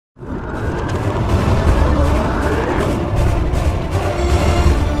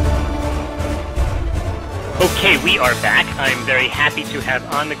Okay, we are back. I'm very happy to have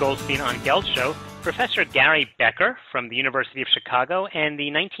on the Goldstein on Gelt show Professor Gary Becker from the University of Chicago and the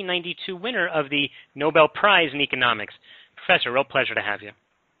 1992 winner of the Nobel Prize in Economics. Professor, real pleasure to have you.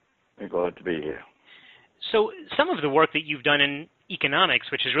 I'm glad to be here. So some of the work that you've done in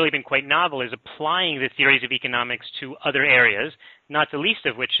economics, which has really been quite novel, is applying the theories of economics to other areas, not the least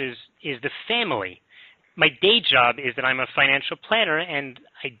of which is the family. My day job is that I'm a financial planner, and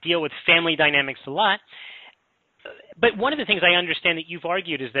I deal with family dynamics a lot. But one of the things I understand that you've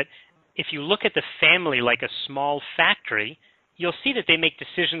argued is that if you look at the family like a small factory, you'll see that they make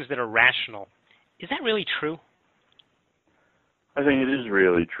decisions that are rational. Is that really true? I think it is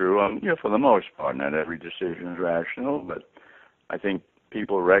really true. For the most part, not every decision is rational, but I think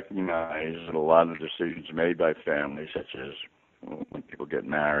people recognize that a lot of decisions made by families, such as when people get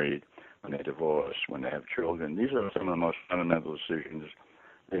married, when they divorce, when they have children, these are some of the most fundamental decisions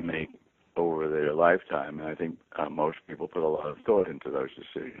they make over their lifetime, and I think most people put a lot of thought into those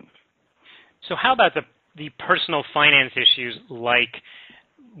decisions. So how about the personal finance issues, like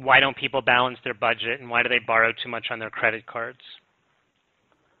why don't people balance their budget and why do they borrow too much on their credit cards?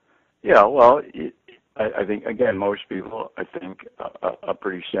 Yeah, well, I think, again, most people, I think, are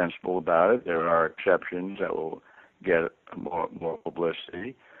pretty sensible about it. There are exceptions that will get more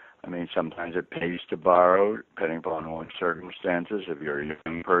publicity. I mean, sometimes it pays to borrow, depending upon one's circumstances. If you're a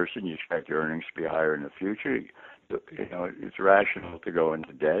young person, you expect your earnings to be higher in the future. It's rational to go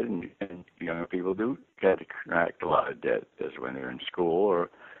into debt, and younger people do get to contract a lot of debt, as when they're in school or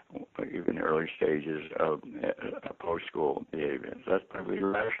even early stages of post-school behavior. So that's probably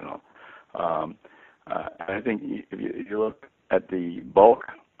rational. I think if you look at the bulk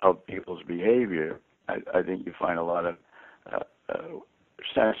of people's behavior, I think you find a lot of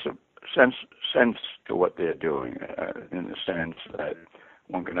sense to what they're doing, in the sense that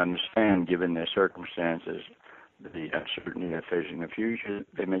one can understand, given their circumstances, the uncertainty they're facing in the future.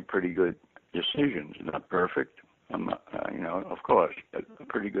 They make pretty good decisions. Not perfect, of course, but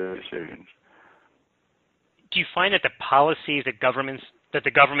pretty good decisions. Do you find that the policies that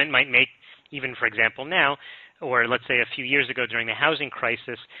the government might make, even for example now, or let's say a few years ago during the housing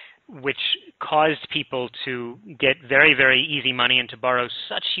crisis, which caused people to get very, very easy money and to borrow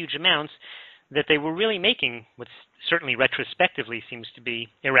such huge amounts that they were really making what certainly retrospectively seems to be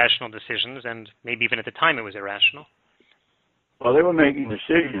irrational decisions, and maybe even at the time it was irrational? Well, they were making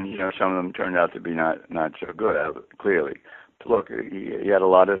decisions. Some of them turned out to be not so good, clearly. But look, you had a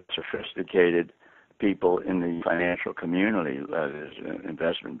lot of sophisticated people in the financial community, that is,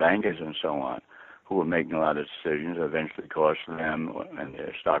 investment bankers and so on, who were making a lot of decisions that eventually cost them and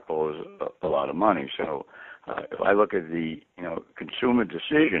their stockholders a lot of money. So if I look at the consumer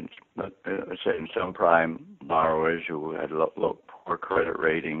decisions, let's say in some prime borrowers who had poor credit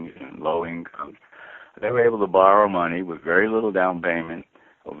ratings and low incomes, they were able to borrow money with very little down payment,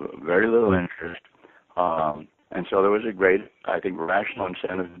 very little interest, and so there was a great, I think, rational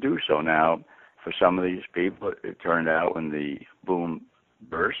incentive to do so. Now, for some of these people, it turned out when the boom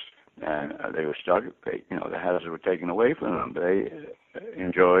burst and they were stuck, the houses were taken away from them. They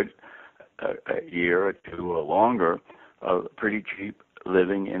enjoyed a year or two or longer of pretty cheap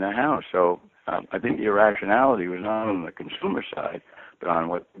living in a house. So I think the irrationality was not on the consumer side, but on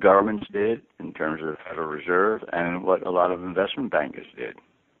what governments did in terms of the Federal Reserve and what a lot of investment bankers did.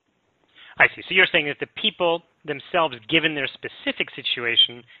 I see. So you're saying that the people themselves, given their specific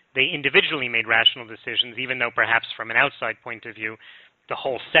situation, they individually made rational decisions, even though perhaps from an outside point of view, the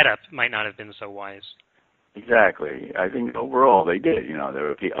whole setup might not have been so wise. Exactly. I think overall they did.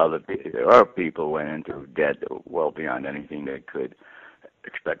 There are people who went into debt well beyond anything they could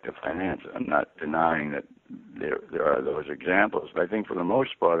expect to finance. I'm not denying that there are those examples, but I think for the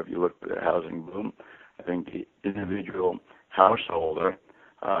most part, if you look at the housing boom, I think the individual householder,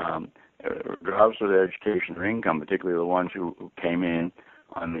 regardless of their education or income, particularly the ones who came in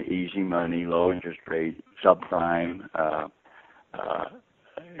on the easy money, low interest rate, subprime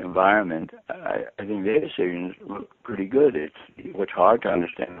environment, I think their decisions look pretty good. What's hard to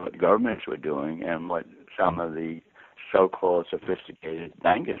understand what governments were doing and what some of the so-called sophisticated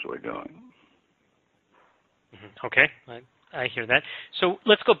bankers were doing. Okay, I hear that. So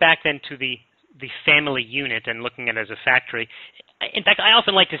let's go back then to the family unit and looking at it as a factory. In fact, I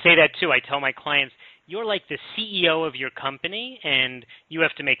often like to say that too. I tell my clients, you're like the CEO of your company, and you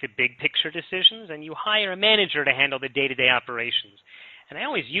have to make the big picture decisions, and you hire a manager to handle the day-to-day operations. And I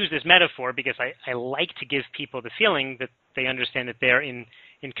always use this metaphor because I like to give people the feeling that they understand that they're in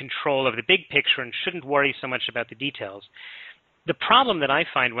control of the big picture and shouldn't worry so much about the details. The problem that I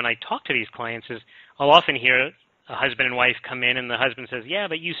find when I talk to these clients is I'll often hear a husband and wife come in, and the husband says, "Yeah,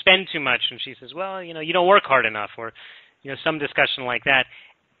 but you spend too much," and she says, "Well, you don't work hard enough," or some discussion like that.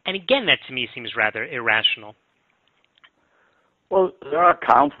 And again, that to me seems rather irrational. Well, there are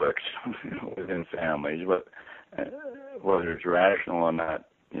conflicts within families, but whether it's rational or not,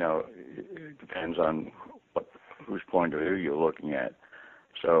 it depends on whose point of view you're looking at.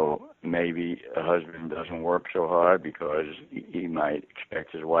 So maybe a husband doesn't work so hard because he might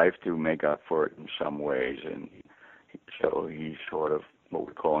expect his wife to make up for it in some ways, and so he's sort of what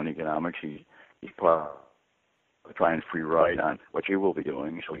we call in economics, he's trying to free ride on what she will be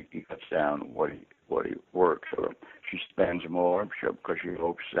doing, so he cuts down what he works. Or she spends more because she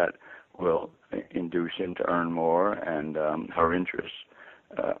hopes that will induce him to earn more, and her interests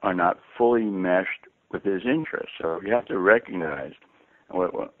are not fully meshed with his interests. So you have to recognize,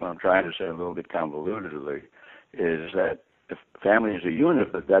 what I'm trying to say a little bit convolutedly, is that the family is a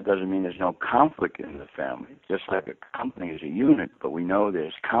unit, but that doesn't mean there's no conflict in the family. Just like a company is a unit, but we know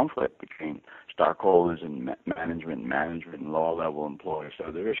there's conflict between stockholders and management and low-level employees.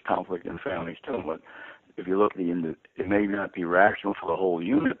 So there is conflict in families too. But if you look at it may not be rational for the whole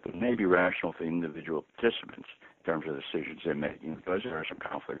unit, but it may be rational for individual participants in terms of the decisions they're making, because there are some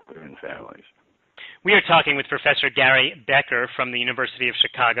conflict within families. We are talking with Professor Gary Becker from the University of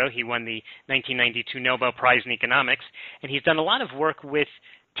Chicago. He won the 1992 Nobel Prize in Economics, and he's done a lot of work with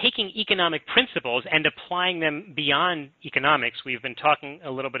taking economic principles and applying them beyond economics. We've been talking a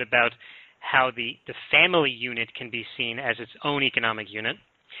little bit about how the family unit can be seen as its own economic unit.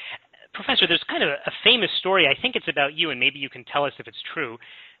 Professor, there's kind of a famous story, I think it's about you, and maybe you can tell us if it's true,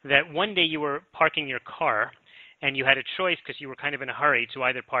 that one day you were parking your car, and you had a choice because you were kind of in a hurry to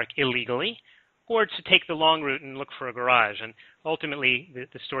either park illegally or to take the long route and look for a garage. And ultimately,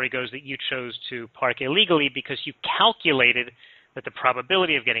 the story goes that you chose to park illegally because you calculated that the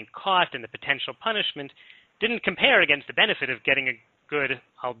probability of getting caught and the potential punishment didn't compare against the benefit of getting a good,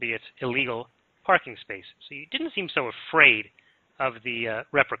 albeit illegal, parking space. So you didn't seem so afraid of the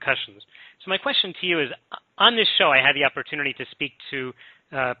repercussions. So my question to you is, on this show, I had the opportunity to speak to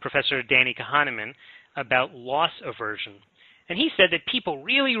Professor Danny Kahneman about loss aversion. And he said that people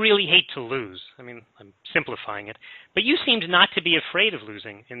really, really hate to lose. I mean, I'm simplifying it. But you seemed not to be afraid of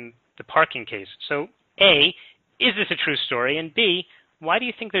losing in the parking case. So, A, is this a true story? And B, why do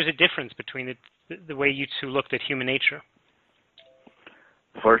you think there's a difference between the way you two looked at human nature?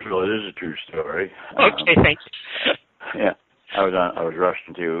 First of all, it is a true story. Okay, thanks. Yeah, I was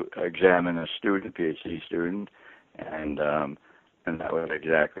rushing to examine a student, a PhD student, and that was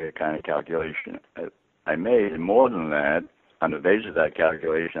exactly the kind of calculation I made. And more than that, on the basis of that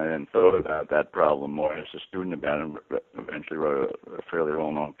calculation, I then thought about that problem more as a student about it, and eventually wrote a fairly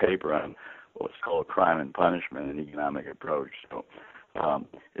well-known paper on what's called crime and punishment, an economic approach. So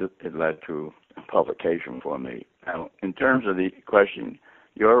it led to a publication for me. Now, in terms of the question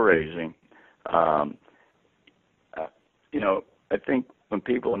you're raising, I think when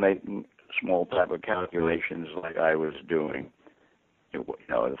people are making small type of calculations like I was doing,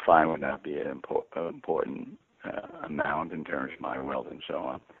 the fine would not be an important amount in terms of my wealth and so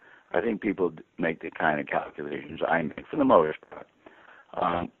on. I think people make the kind of calculations I make for the most part.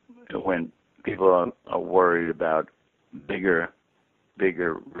 When people are worried about bigger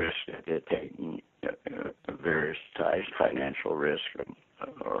risks that they're taking, various types, financial risk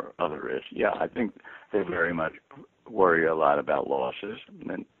or other risks, yeah, I think they very much worry a lot about losses.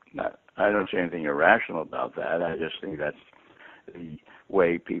 And I don't see anything irrational about that. I just think that's the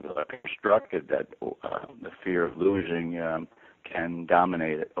way people are constructed, that the fear of losing can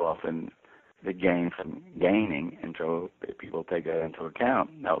dominate often the gain from gaining, and so people take that into account.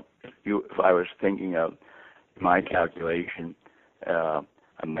 Now, if I was thinking of my calculation, I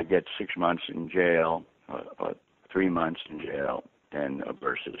might get 6 months in jail or 3 months in jail, and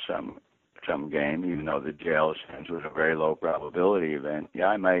versus some gain, even though the jail sentence was a very low probability event. Yeah,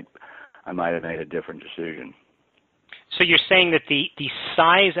 I might have made a different decision. So you're saying that the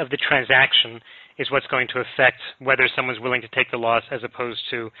size of the transaction is what's going to affect whether someone's willing to take the loss, as opposed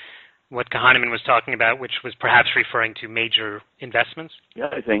to what Kahneman was talking about, which was perhaps referring to major investments? Yeah,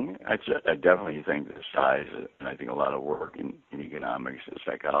 I definitely think the size, and I think a lot of work in economics and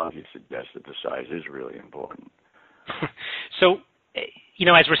psychology suggests that the size is really important. So,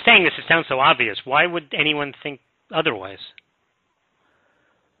 as we're saying this, it sounds so obvious. Why would anyone think otherwise?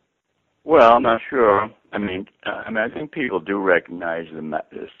 Well, I'm not sure. I think people do recognize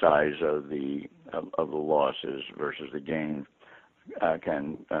the size of the losses versus the gains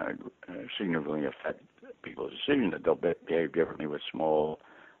can significantly affect people's decision, that they'll behave differently with small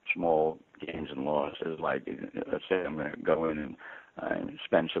gains and losses. Like, let's say I'm going to go in and and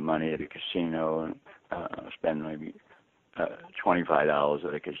spend some money at a casino and spend maybe $25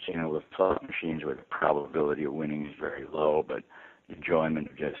 at a casino with slot machines where the probability of winning is very low, but enjoyment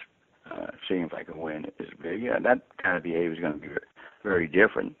of just seeing if I can win is big. Yeah, that kind of behavior is going to be very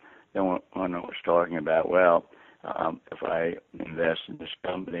different than one I was talking about. Well, if I invest in this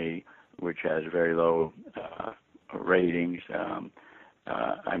company which has very low ratings,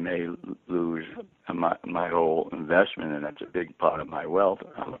 I may lose my whole investment, and that's a big part of my wealth.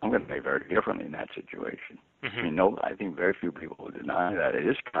 I'm going to behave very differently in that situation. Mm-hmm. I mean, I think very few people will deny that. It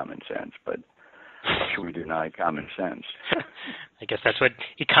is common sense, but should we deny common sense? I guess that's what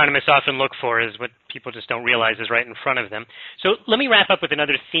economists often look for, is what people just don't realize is right in front of them. So let me wrap up with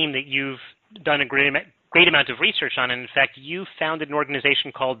another theme that you've done a great amount of research on. And in fact, you founded an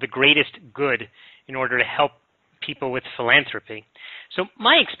organization called The Greatest Good in order to help people with philanthropy. So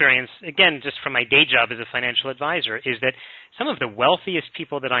my experience, again, just from my day job as a financial advisor, is that some of the wealthiest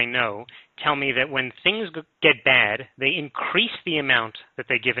people that I know tell me that when things get bad, they increase the amount that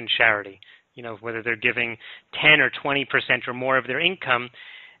they give in charity. You know, whether they're giving 10 or 20% or more of their income,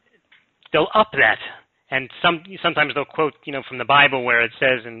 they'll up that. And sometimes they'll quote, from the Bible where it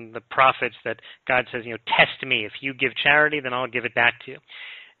says in the prophets that God says, test me. If you give charity, then I'll give it back to you.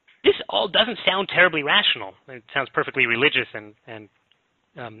 This all doesn't sound terribly rational. It sounds perfectly religious and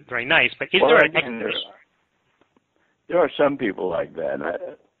very nice. But is there an explanation? There are some people like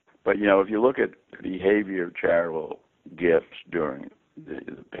that. But, if you look at the behavior of charitable gifts during the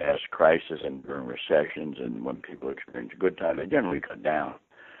past crisis and during recessions and when people experience a good time, they generally cut down.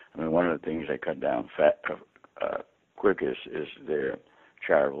 I mean, one of the things they cut down quickest is their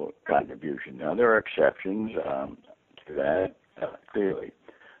charitable contribution. Now, there are exceptions to that, clearly.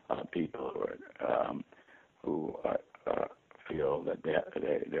 People who feel that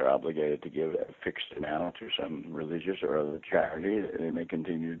they're obligated to give a fixed amount to some religious or other charity. They may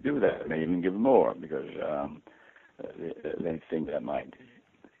continue to do that. They may even give more because they think that might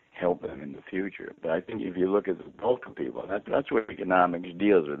help them in the future. But I think if you look at the bulk of people, that's what economics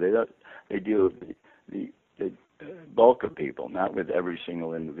deals with. They deal with the bulk of people, not with every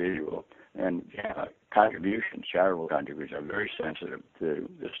single individual. And contributions, charitable contributions, are very sensitive to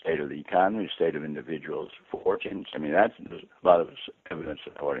the state of the economy, the state of individuals' fortunes. I mean, there's a lot of evidence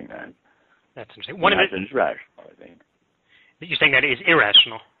supporting that. That's interesting. It's rational, I think. You're saying that is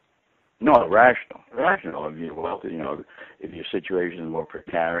irrational? No, rational. Rational. If you're wealthy, if your situation is more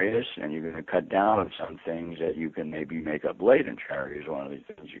precarious and you're going to cut down on some things that you can maybe make up later, and charity is one of these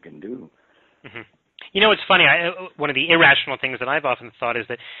things you can do. Mm-hmm. It's funny. One of the irrational things that I've often thought is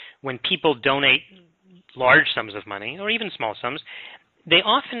that when people donate large sums of money, or even small sums, they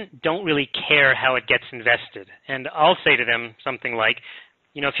often don't really care how it gets invested. And I'll say to them something like,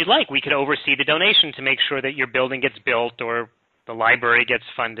 if you'd like, we could oversee the donation to make sure that your building gets built or the library gets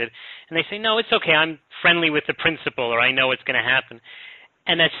funded. And they say, no, it's okay. I'm friendly with the principal, or I know it's going to happen.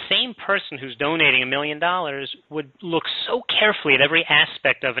 And that same person who's donating $1 million would look so carefully at every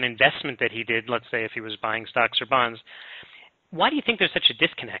aspect of an investment that he did, let's say if he was buying stocks or bonds. Why do you think there's such a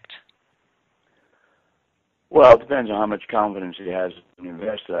disconnect? Well, it depends on how much confidence he has in an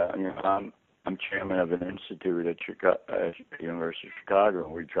investor. I'm chairman of an institute at the University of Chicago,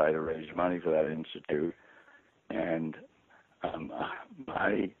 and we try to raise money for that institute. And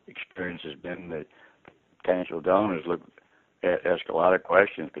my experience has been that potential donors ask a lot of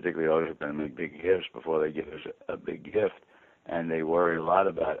questions, particularly those who are going to make big gifts, before they give us a big gift, and they worry a lot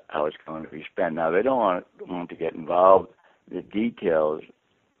about how it's going to be spent. Now, they don't want to get involved in the details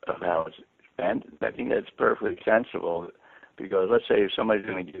of how it's spent. I think that's perfectly sensible, because let's say if somebody's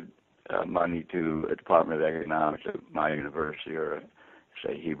going to give money to a Department of Economics at my university or,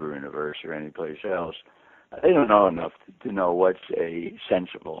 say, Hebrew University or any place else, they don't know enough to know what's a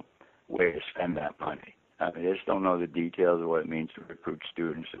sensible way to spend that money. They just don't know the details of what it means to recruit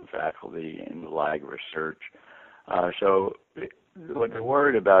students and faculty and like research. So what they're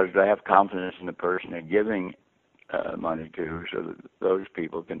worried about is they have confidence in the person they're giving money to, so that those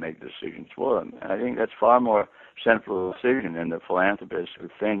people can make decisions for them. And I think that's far more sensible decision than the philanthropists who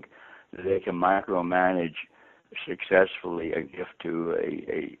think that they can micromanage successfully a gift to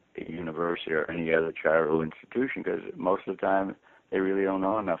a university or any other charitable institution, because most of the time they really don't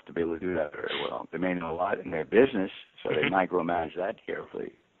know enough to be able to do that very well. They may know a lot in their business, so they micromanage that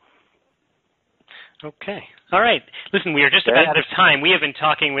carefully. Okay. All right. Listen, we are just about out of time. We have been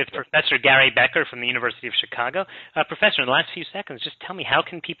talking with Professor Gary Becker from the University of Chicago. Professor, in the last few seconds, just tell me, how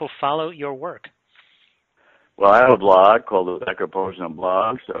can people follow your work? Well, I have a blog called the Becker Posner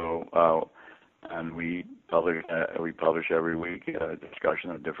Blog, and we we publish every week a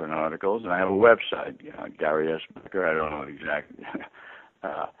discussion of different articles, and I have a website, Gary S. Becker. I don't know the exact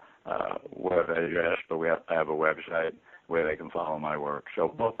web address, but I have a website where they can follow my work. So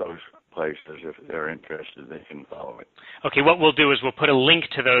both those places, if they're interested, they can follow it. Okay, what we'll do is we'll put a link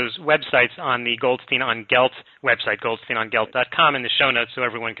to those websites on the Goldstein on Gelt website, goldsteinongelt.com, in the show notes so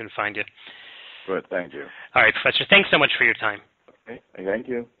everyone can find you. Good, thank you. All right, Professor, thanks so much for your time. Okay, thank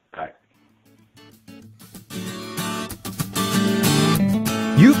you. Bye.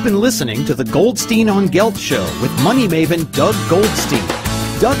 You've been listening to the Goldstein on Gelt Show with money maven Doug Goldstein.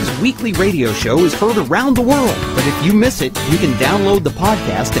 Doug's weekly radio show is heard around the world, but if you miss it, you can download the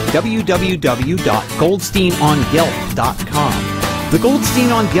podcast at www.goldsteinongelt.com. The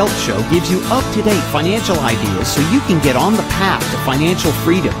Goldstein on Gelt Show gives you up-to-date financial ideas so you can get on the path to financial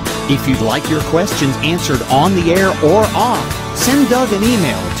freedom. If you'd like your questions answered on the air or off, send Doug an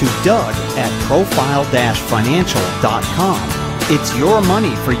email to doug@profile-financial.com. It's your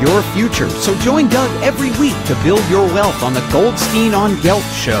money for your future, so join Doug every week to build your wealth on the Goldstein on Gelt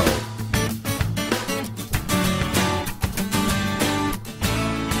Show.